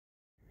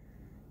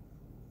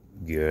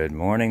Good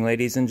morning,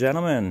 ladies and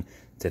gentlemen.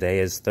 Today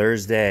is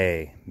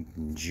Thursday,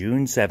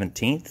 June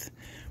 17th.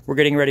 We're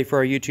getting ready for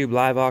our YouTube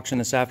live auction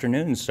this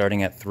afternoon,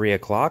 starting at 3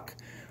 o'clock.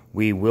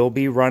 We will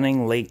be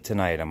running late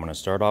tonight. I'm going to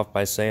start off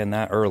by saying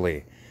that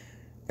early.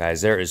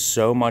 Guys, there is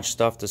so much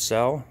stuff to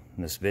sell.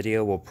 This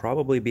video will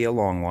probably be a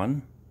long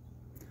one.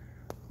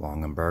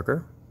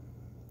 Longenberger.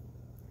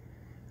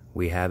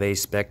 We have a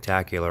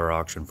spectacular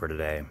auction for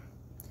today.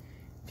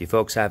 If you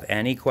folks have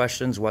any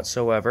questions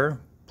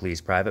whatsoever, please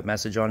private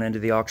message on into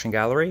the auction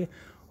gallery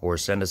or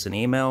send us an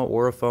email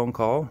or a phone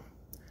call.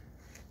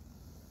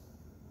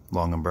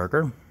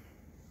 Longenberger.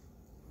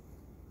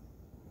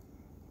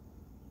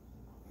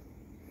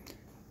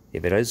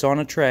 If it is on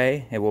a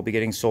tray, it will be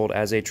getting sold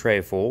as a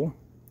tray full.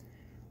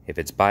 If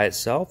it's by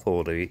itself, it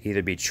will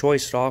either be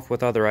choiced off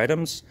with other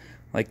items,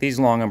 like these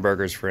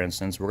Longenbergers, for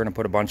instance. We're going to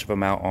put a bunch of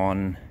them out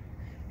on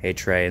a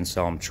tray and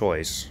sell them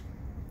choice.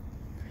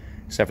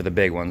 Except for the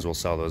big ones, we'll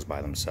sell those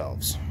by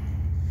themselves.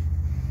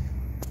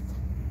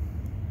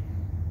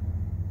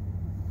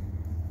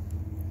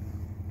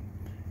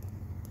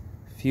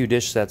 Few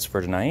dish sets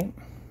for tonight.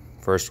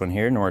 First one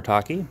here,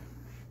 Noritake.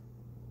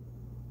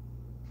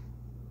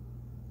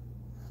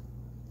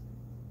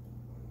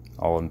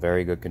 All in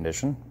very good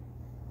condition.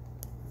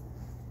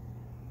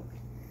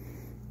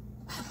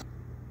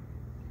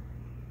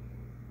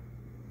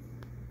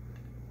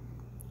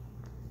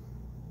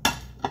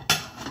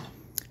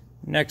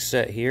 Next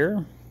set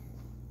here.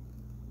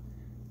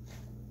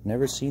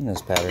 Never seen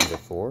this pattern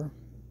before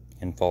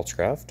in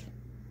Faltzcraft.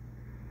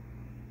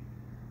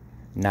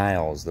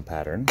 Nile's the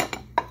pattern.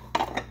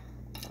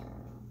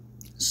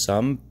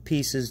 Some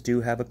pieces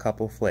do have a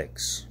couple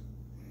flakes.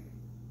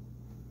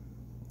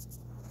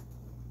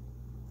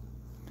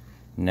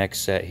 Next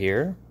set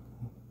here,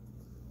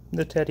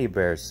 the teddy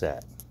bear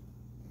set.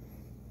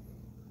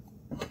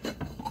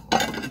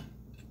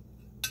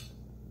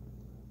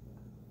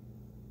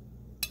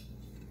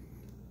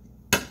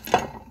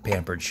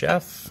 Pampered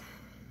Chef.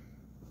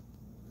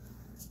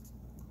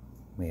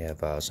 We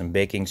have some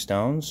baking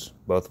stones.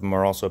 Both of them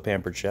are also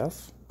Pampered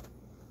Chef.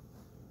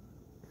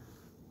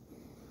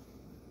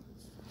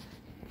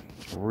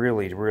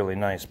 Really, really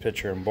nice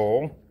pitcher and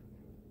bowl.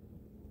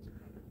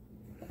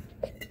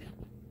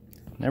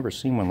 Never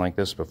seen one like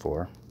this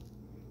before.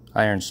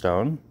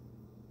 Ironstone.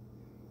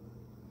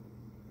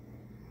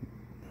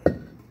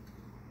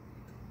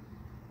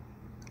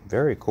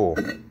 Very cool.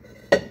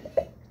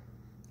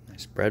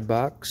 Nice bread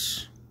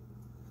box.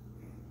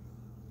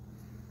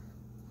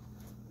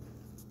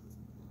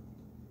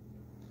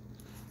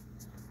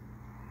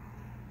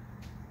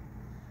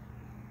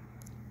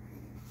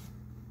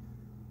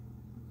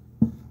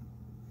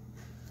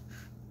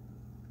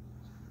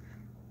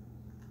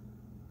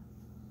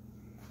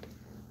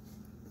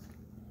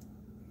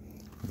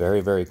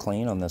 Very, very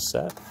clean on this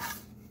set.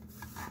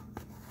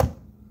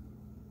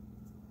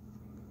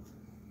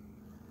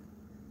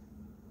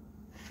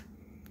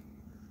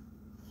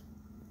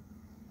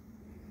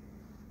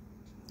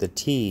 The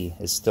tea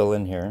is still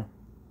in here.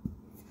 I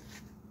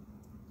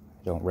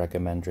don't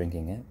recommend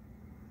drinking it.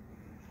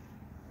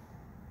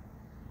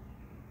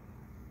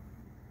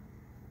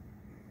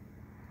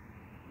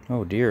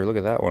 Oh dear, look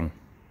at that one.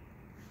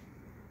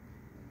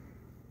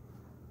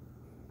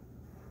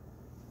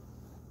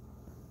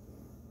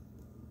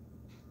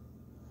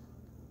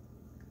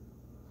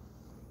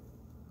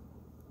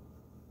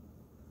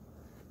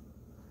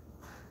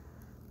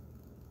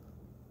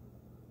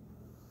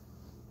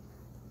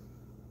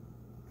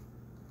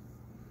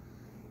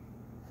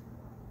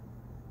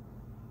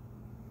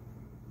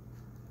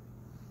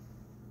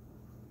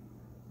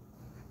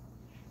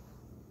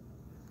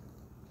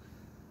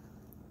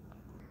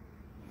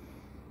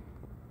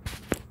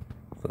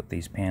 Flip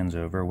these pans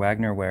over.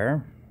 Wagner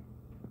Ware,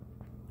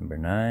 number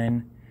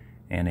 9,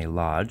 and a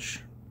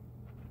Lodge.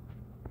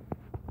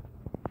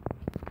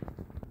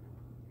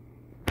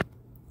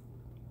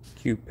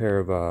 Cute pair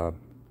of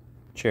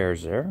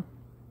chairs there.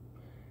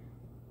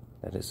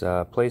 That is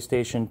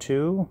PlayStation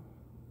 2,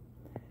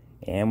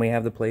 and we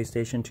have the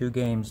PlayStation 2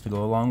 games to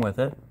go along with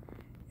it.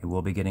 It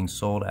will be getting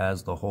sold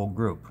as the whole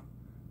group.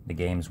 The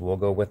games will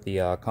go with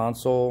the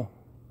console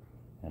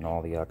and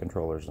all the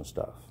controllers and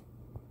stuff.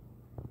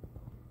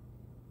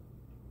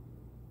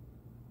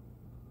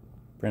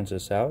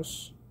 Princess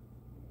House.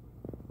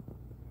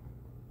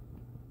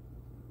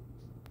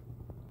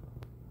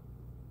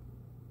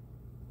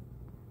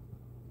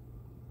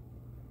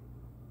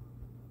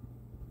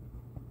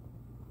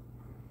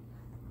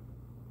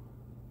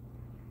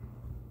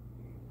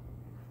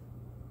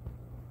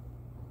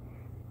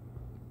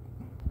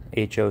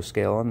 HO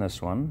scale on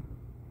this one.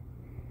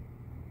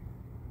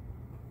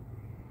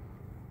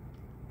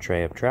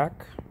 Tray of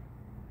track.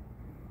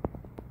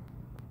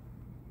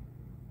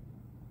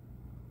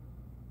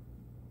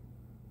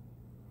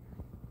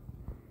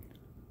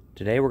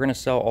 Today we're going to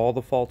sell all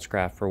the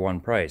Faltzcraft for one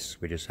price.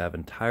 We just have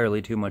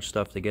entirely too much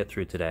stuff to get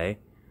through today.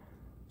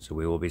 So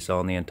we will be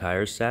selling the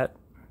entire set.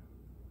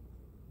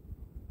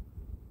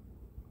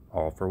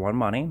 All for one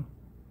money.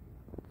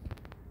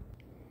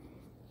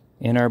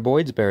 In our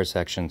Boyd's Bear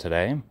section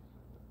today,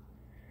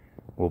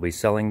 We'll be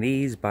selling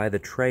these by the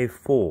tray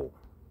full.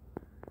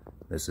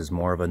 This is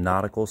more of a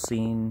nautical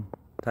scene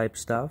type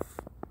stuff.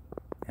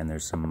 And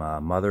there's some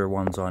mother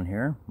ones on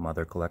here,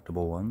 mother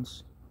collectible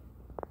ones.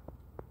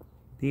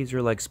 These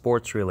are like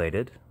sports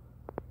related.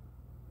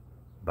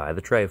 By the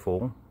tray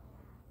full.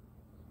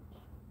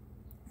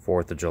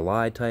 4th of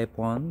July type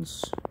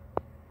ones.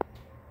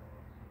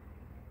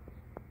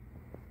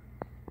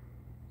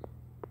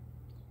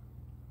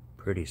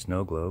 Pretty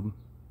snow globe.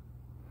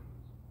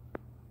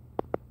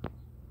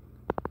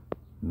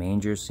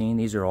 Manger scene.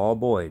 These are all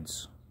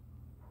Boyds.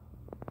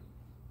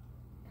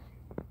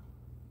 A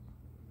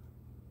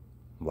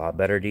lot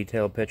better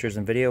detailed pictures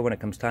and video when it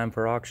comes time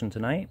for auction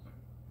tonight.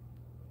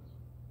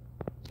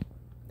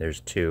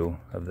 There's 2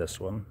 of this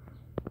one.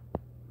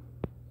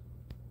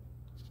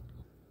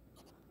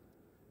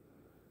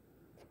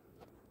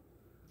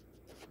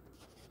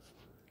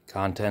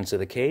 Contents of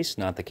the case,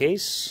 not the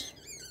case.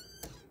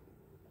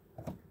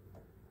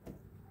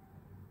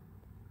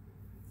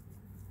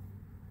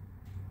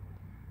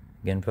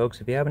 Again, folks,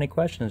 if you have any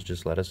questions,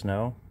 just let us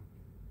know.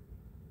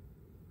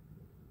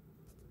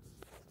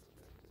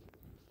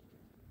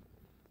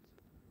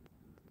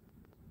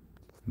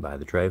 By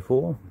the tray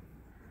full.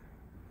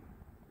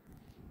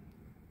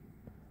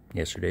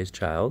 Yesterday's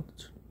child.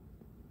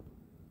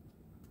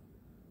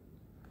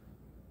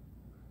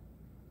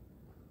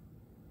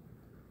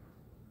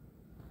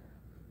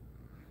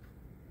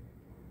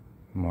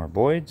 More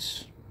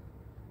Boyds.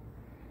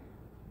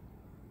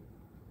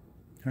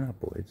 They're not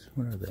Boyds.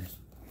 What are they?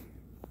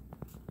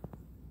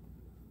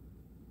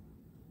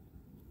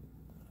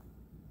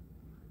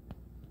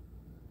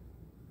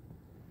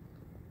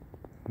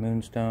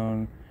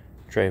 Moonstone.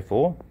 Tray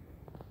full.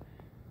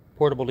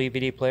 Portable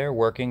DVD player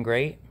working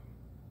great.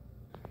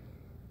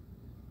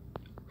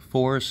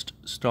 Forest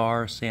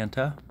Star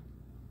Santa.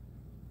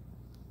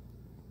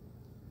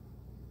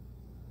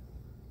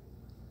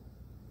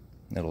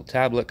 Little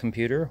tablet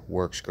computer,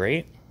 works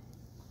great.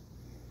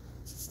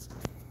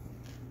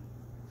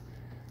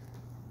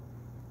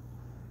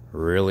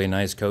 Really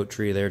nice coat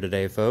tree there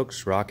today,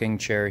 folks. Rocking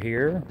chair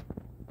here.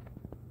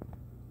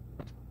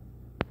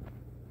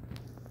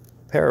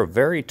 Pair of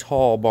very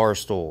tall bar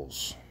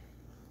stools.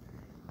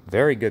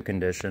 Very good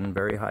condition,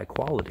 very high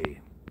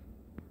quality.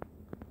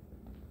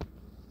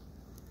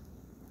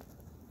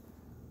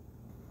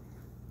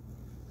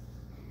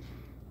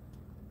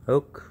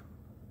 Oak.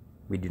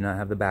 We do not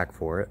have the back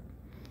for it.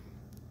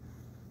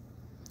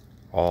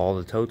 All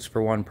the totes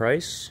for one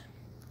price.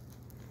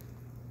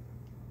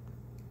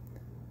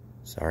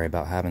 Sorry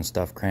about having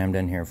stuff crammed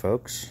in here,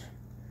 folks.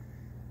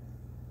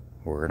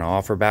 We're going to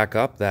offer back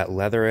up that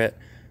leatherette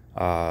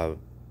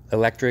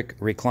electric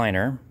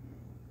recliner.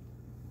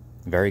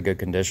 Very good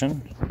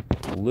condition.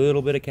 A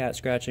little bit of cat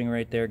scratching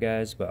right there,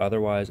 guys, but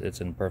otherwise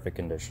it's in perfect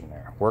condition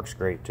there. Works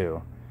great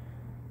too.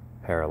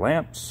 Pair of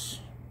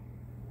lamps.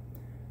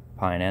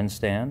 Pine end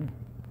stand.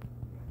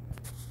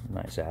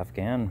 Nice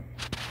Afghan.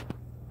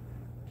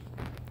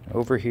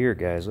 Over here,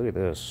 guys, look at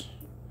this.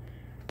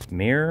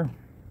 Mirror.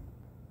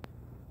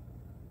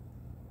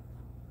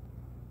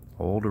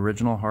 Old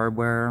original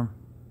hardware.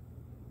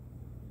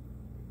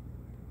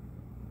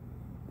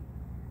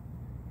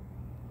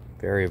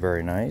 Very,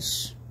 very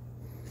nice.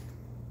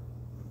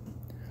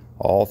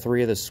 All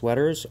 3 of the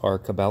sweaters are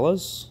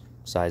Cabela's,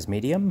 size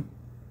medium.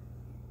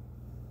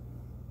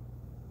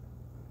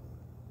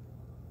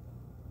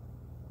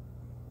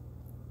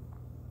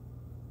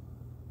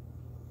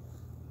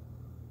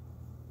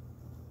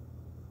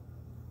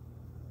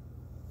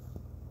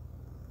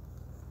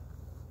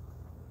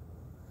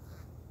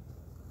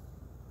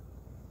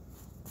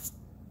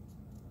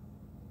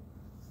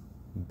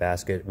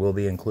 Basket will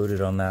be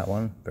included on that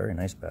one. Very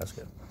nice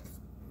basket.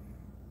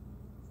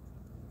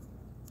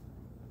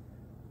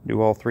 Do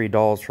all 3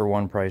 dolls for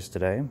one price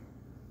today.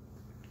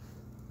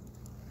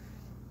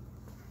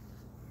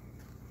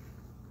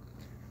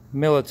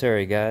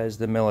 Military, guys,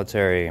 the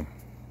military.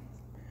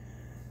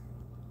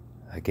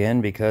 Again,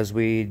 because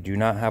we do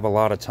not have a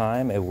lot of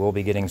time, it will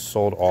be getting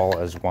sold all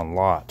as one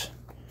lot.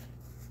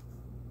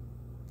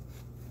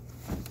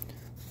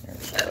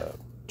 There's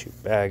 2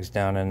 bags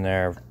down in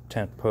there,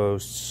 tent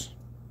posts.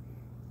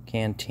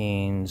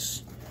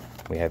 Canteens,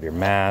 we have your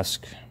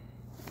mask,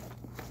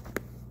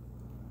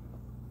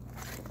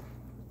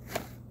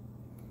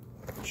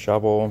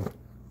 shovel,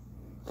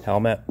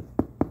 helmet,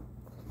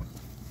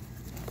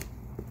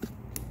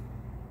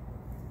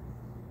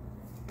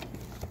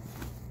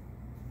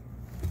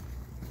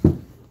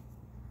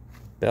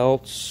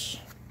 belts,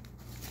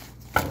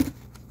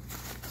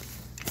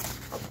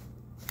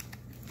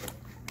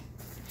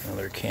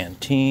 another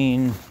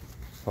canteen.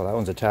 Well, that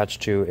one's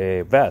attached to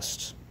a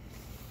vest.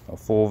 A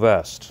full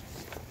vest.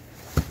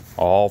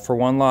 All for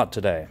one lot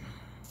today.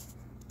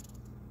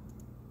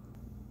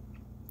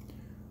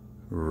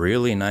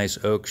 Really nice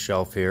oak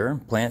shelf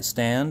here. Plant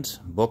stand,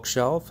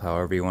 bookshelf,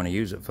 however you want to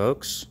use it,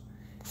 folks.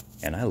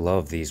 And I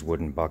love these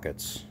wooden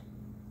buckets.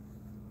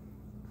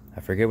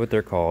 I forget what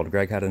they're called.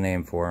 Greg had a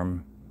name for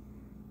them.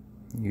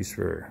 Used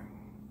for,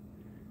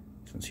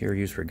 since here,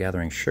 used for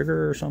gathering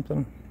sugar or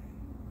something.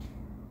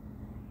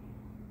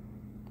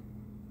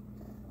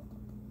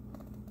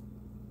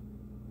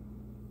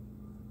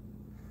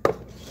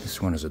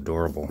 This one is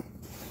adorable.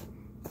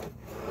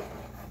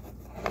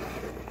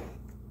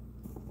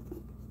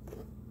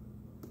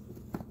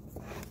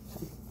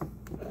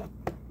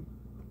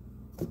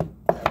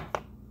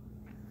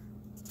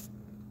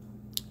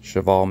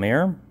 Cheval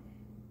mirror.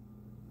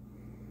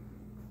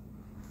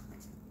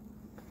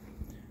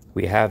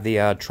 We have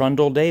the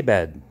Trundle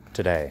daybed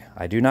today.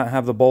 I do not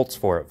have the bolts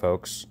for it,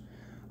 folks.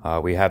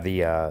 We have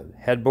the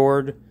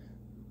headboard,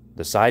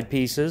 the side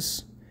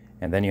pieces,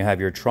 and then you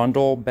have your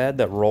trundle bed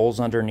that rolls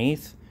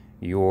underneath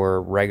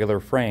your regular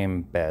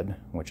frame bed,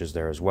 which is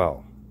there as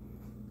well.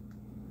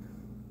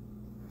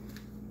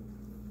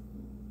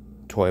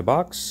 Toy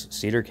box,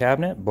 cedar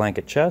cabinet,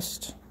 blanket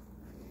chest.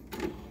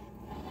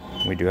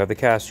 We do have the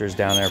casters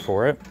down there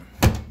for it.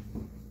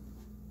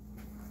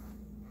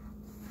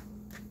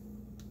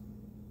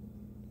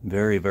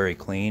 Very, very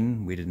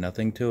clean. We did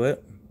nothing to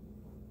it.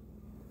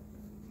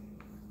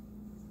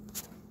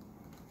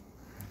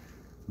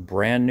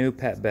 Brand new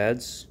pet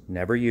beds,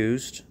 never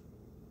used.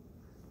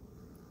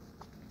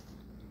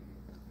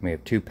 We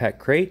have 2 pet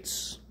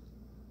crates.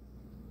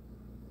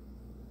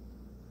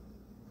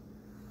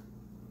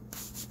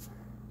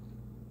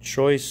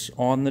 Choice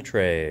on the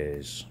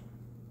trays.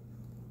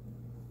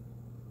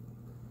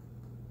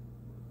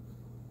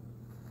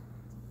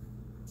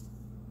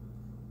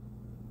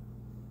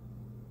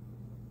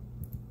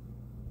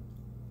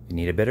 If you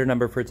need a bidder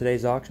number for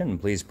today's auction,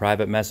 please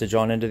private message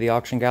on into the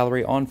auction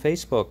gallery on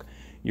Facebook.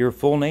 Your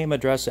full name,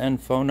 address,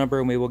 and phone number,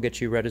 and we will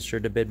get you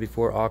registered to bid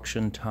before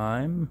auction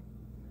time.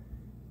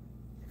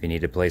 If you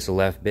need to place a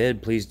left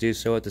bid, please do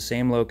so at the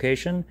same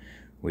location.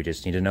 We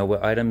just need to know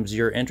what items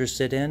you're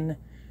interested in,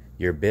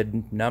 your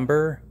bid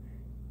number,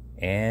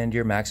 and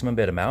your maximum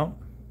bid amount.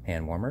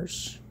 Hand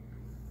warmers.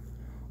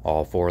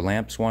 All 4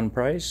 lamps, one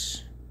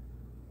price.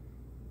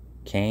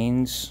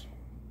 Canes.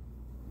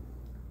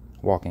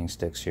 Walking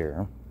sticks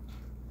here.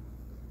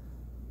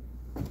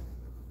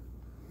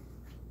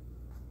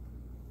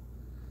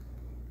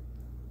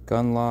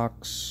 Gun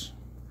locks.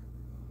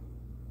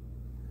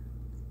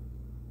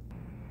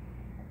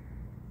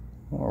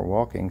 More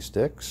walking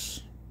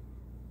sticks.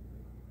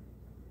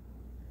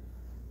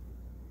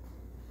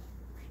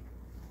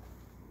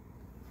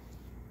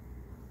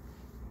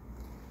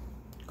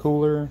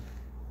 Cooler.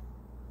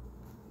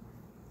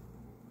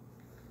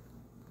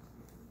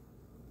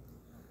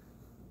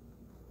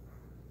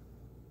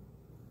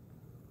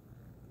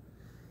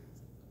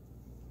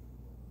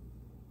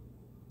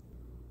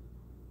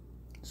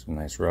 Some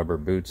nice rubber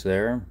boots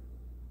there.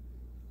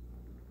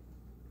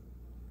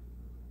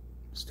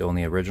 Still in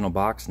the original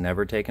box,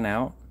 never taken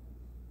out.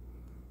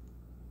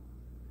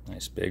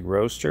 Nice big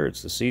roaster.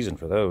 It's the season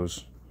for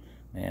those.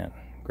 Man,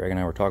 Greg and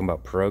I were talking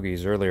about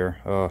pierogies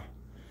earlier.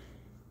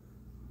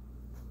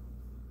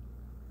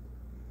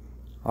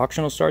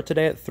 Auction will start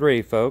today at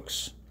 3,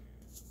 folks.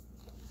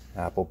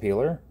 Apple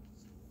peeler.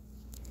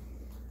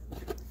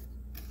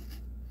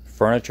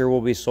 Furniture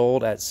will be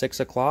sold at 6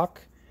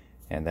 o'clock.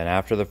 And then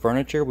after the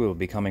furniture, we will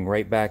be coming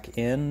right back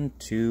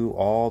into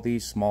all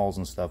these smalls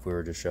and stuff we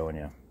were just showing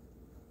you.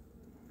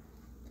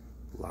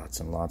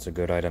 Lots and lots of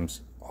good items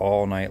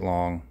all night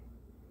long.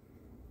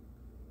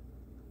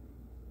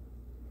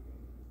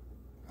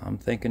 I'm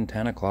thinking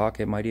 10 o'clock.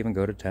 It might even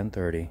go to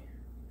 10:30.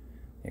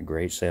 A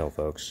great sale,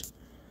 folks.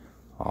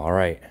 All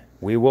right.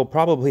 We will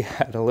probably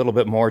add a little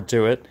bit more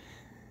to it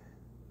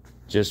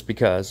just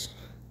because.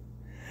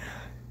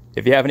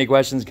 If you have any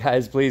questions,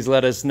 guys, please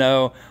let us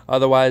know.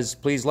 Otherwise,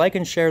 please like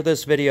and share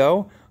this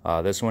video.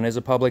 This one is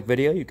a public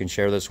video. You can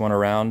share this one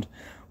around.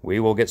 We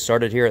will get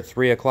started here at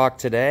 3 o'clock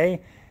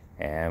today,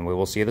 and we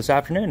will see you this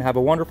afternoon. Have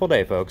a wonderful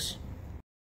day, folks.